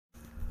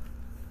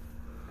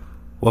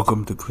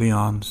Welcome to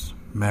Cleon's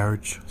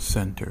Marriage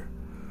Center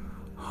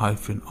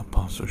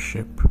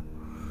Apostleship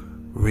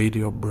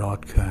Radio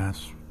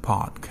Broadcast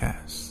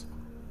Podcast.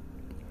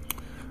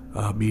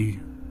 Be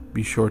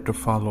sure to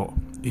follow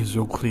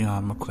Israel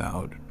Cleon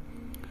McLeod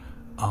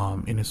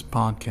in his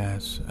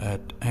podcast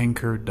at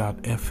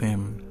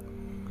anchor.fm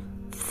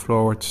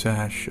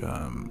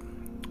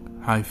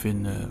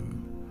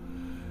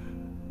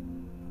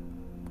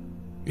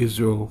 /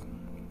 Israel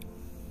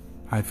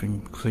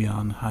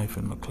Cleon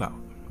McLeod.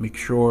 Make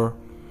sure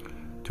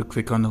to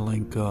click on the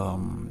link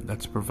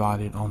that's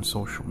provided on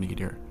social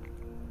media,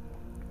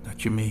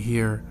 that you may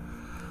hear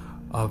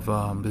of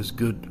this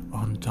good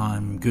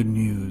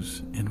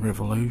news and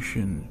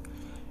revelation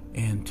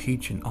and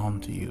teaching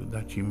unto you,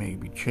 that you may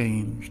be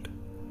changed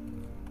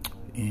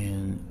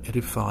and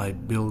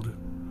edified, built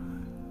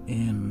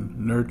and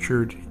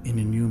nurtured in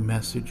a new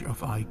message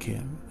of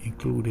ICAM,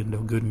 including the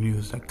good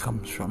news that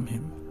comes from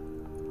him.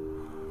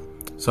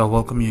 So I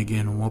welcome you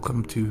again, and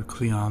welcome to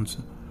Cleon's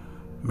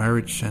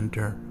Marriage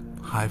Center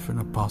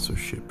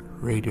Apostleship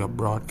Radio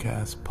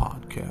Broadcast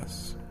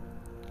Podcast.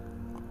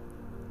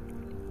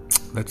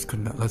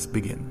 Let's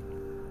begin.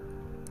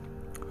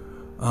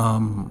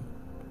 In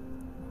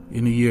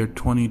the year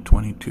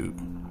 2022,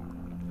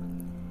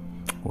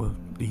 well,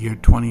 the year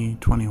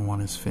 2021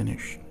 is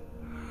finished.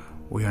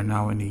 We are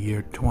now in the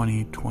year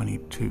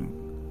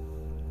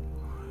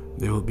 2022.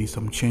 There will be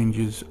some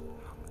changes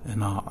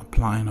and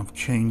applying of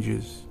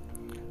changes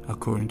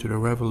according to the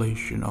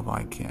revelation of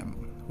ICAM,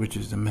 which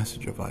is the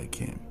message of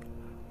ICAM.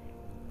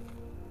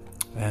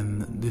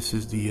 And this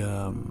is the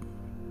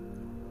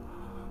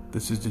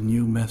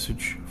new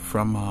message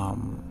from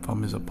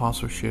his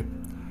apostleship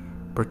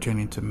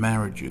pertaining to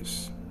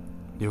marriages.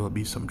 There will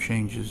be some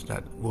changes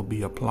that will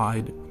be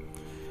applied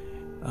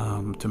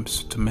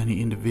to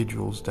many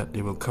individuals, that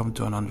they will come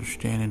to an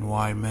understanding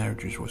why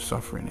marriages were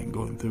suffering and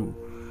going through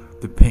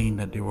the pain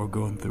that they were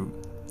going through.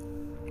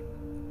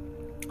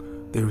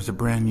 There is a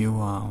brand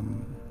new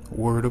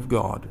word of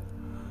God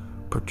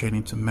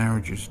pertaining to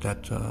marriages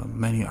that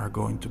many are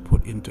going to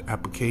put into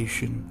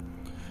application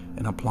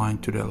and applying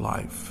to their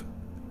life.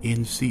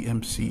 In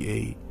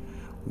CMCA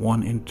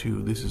 1 and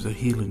 2, this is a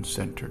healing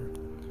center.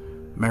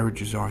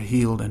 Marriages are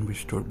healed and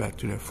restored back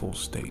to their full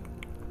state.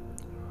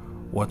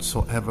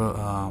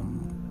 Whatsoever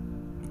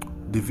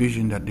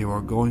division that they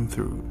were going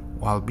through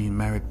while being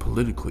married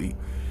politically,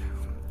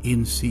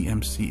 in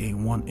CMCA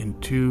 1 and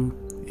 2,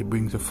 it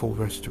brings a full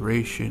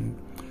restoration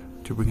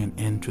to bring an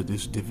end to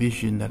this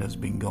division that has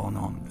been going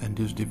on. And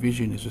this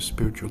division is a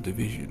spiritual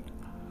division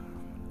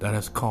that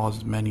has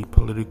caused many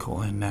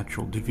political and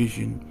natural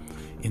division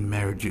in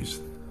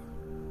marriages.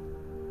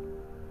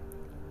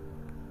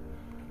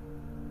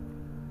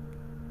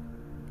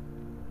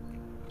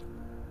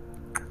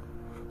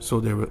 So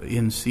there,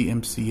 in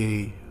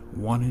CMCA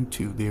 1 and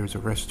 2, there is a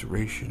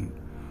restoration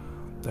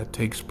that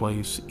takes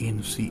place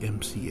in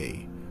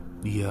CMCA.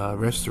 The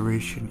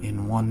restoration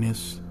in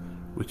oneness,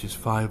 which is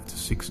 5 to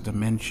 6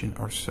 dimension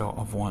or so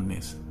of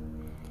oneness.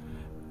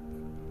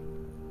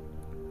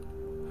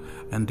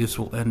 And this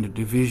will end the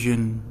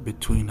division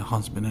between a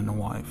husband and a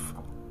wife,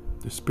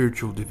 the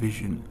spiritual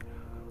division.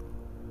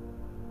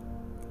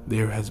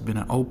 There has been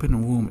an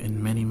open womb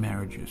in many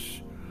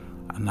marriages,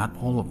 and not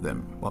all of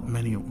them, but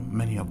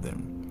many of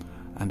them.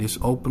 And this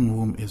open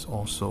womb is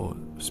also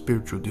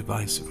spiritual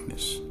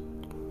divisiveness.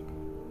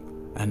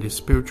 And this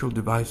spiritual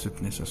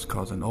divisiveness has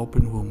caused an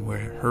open womb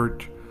where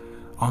hurt,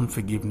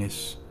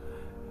 unforgiveness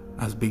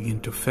has begun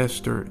to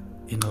fester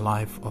in the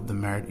life of the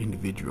married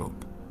individual.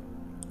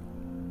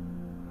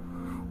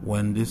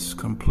 When this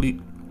complete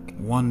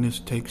oneness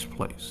takes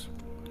place,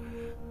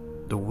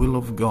 the will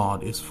of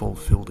God is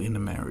fulfilled in the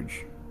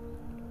marriage.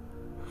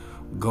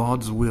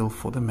 God's will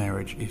for the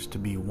marriage is to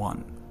be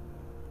one.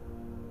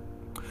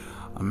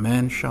 A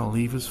man shall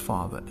leave his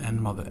father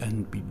and mother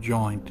and be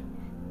joined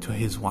to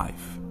his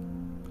wife,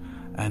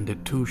 and the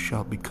two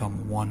shall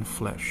become one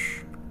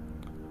flesh.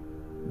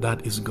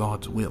 That is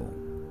God's will.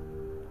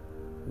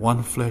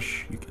 One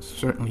flesh.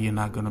 You're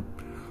not going to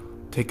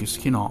take your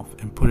skin off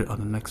and put it on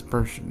the next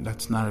person.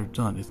 That's not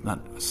done. It's not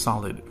a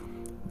solid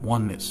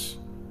oneness.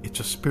 It's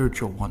a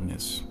spiritual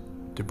oneness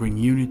to bring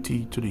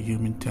unity to the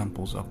human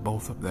temples of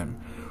both of them,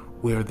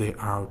 where they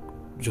are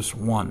just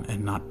one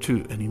and not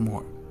two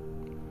anymore.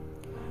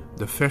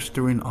 The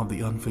festering of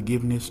the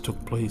unforgiveness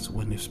took place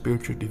when the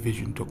spiritual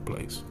division took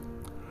place.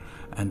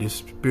 And this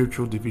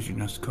spiritual division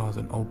has caused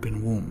an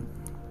open womb.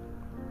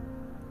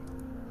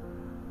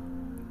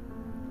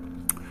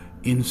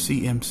 In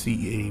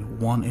CMCA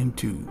 1 and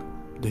 2,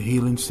 the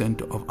healing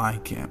center of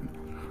ICAM,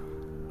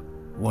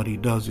 what he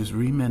does is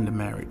remend the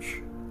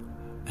marriage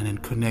and then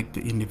connect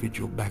the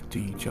individual back to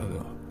each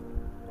other.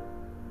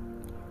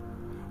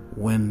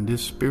 When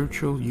this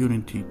spiritual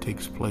unity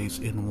takes place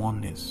in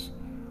oneness,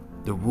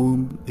 the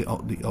womb, the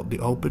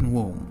open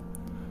womb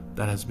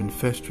that has been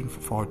festering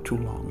for far too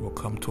long will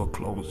come to a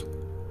close.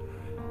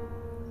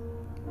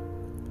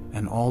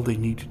 And all they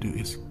need to do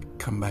is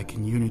come back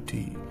in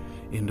unity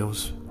in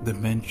those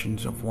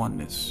dimensions of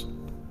oneness.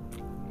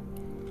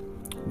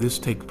 This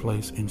takes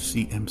place in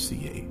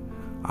CMCA.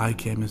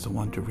 ICAM is the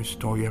one to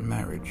restore your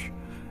marriage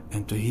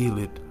and to heal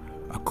it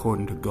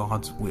according to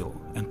God's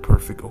will and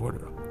perfect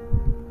order.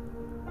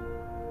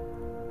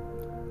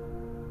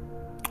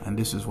 And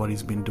this is what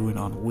he's been doing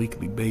on a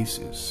weekly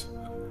basis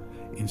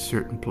in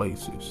certain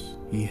places.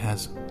 He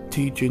has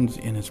teachings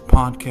in his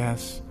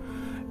podcasts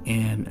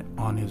and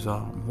on his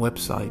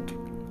website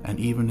and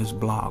even his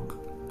blog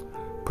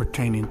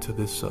pertaining to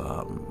this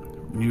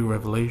new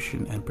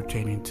revelation and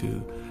pertaining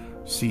to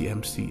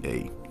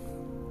CMCA.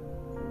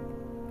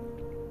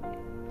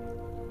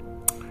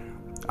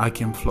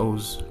 ICAM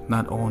flows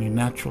not only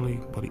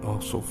naturally, but he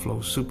also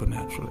flows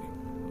supernaturally.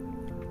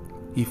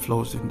 He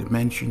flows in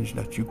dimensions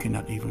that you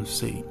cannot even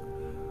see,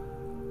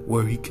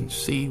 where he can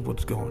see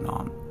what's going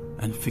on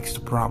and fix the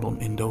problem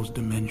in those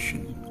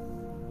dimensions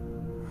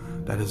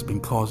that has been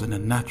causing a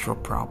natural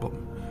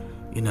problem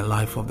in the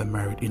life of the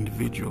married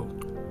individual.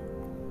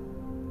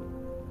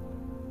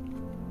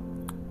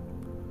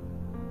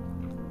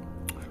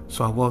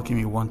 So I welcome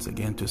you once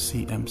again to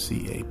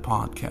CMCA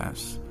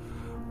Podcast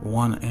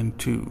 1 and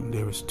 2.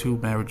 There is 2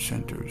 marriage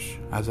centers.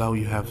 As how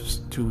you have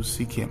 2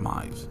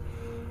 CKMIs,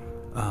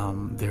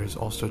 there is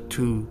also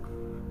 2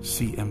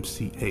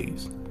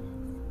 CMCAs.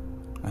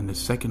 And the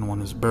second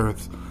one is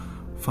birthed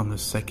from the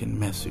second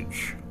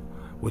message,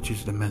 which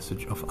is the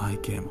message of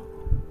ICAM.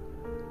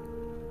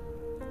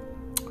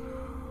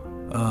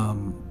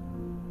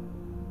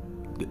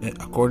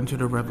 According to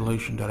the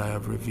revelation that I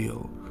have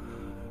revealed,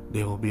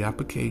 there will be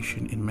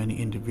application in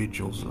many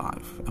individuals'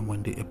 life, and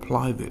when they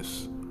apply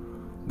this,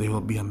 they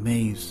will be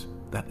amazed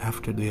that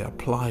after they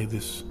apply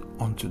this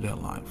onto their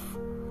life,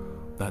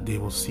 that they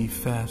will see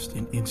fast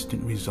and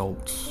instant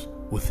results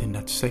within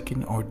that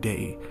second or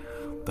day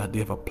that they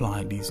have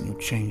applied these new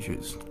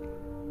changes.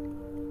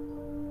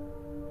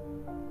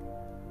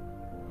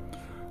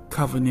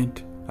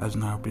 Covenant has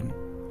now been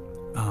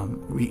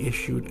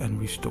reissued and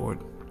restored,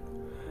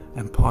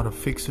 and part of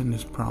fixing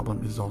this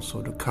problem is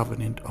also the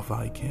covenant of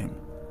ICAM.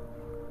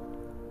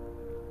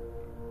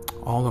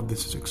 All of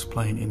this is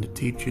explained in the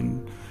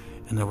teaching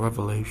and the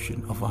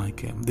revelation of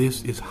ICAM.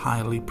 This is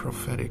highly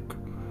prophetic.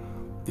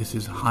 This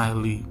is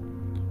highly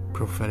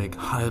prophetic,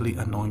 highly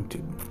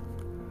anointed.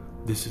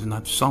 This is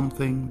not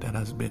something that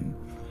has been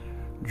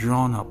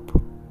drawn up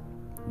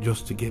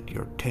just to get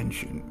your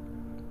attention.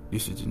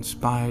 This is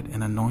inspired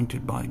and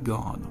anointed by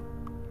God.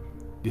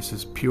 This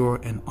is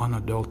pure and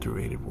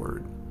unadulterated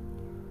word,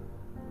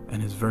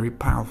 and it's very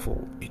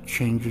powerful. It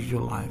changes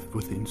your life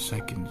within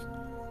seconds.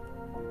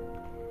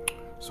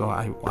 So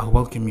I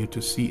welcome you to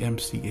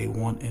CMCA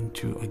 1 and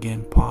 2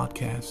 again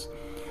podcast.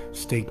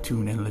 Stay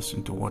tuned and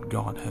listen to what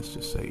God has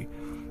to say.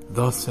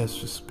 Thus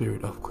says the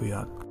Spirit of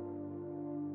Kuyat.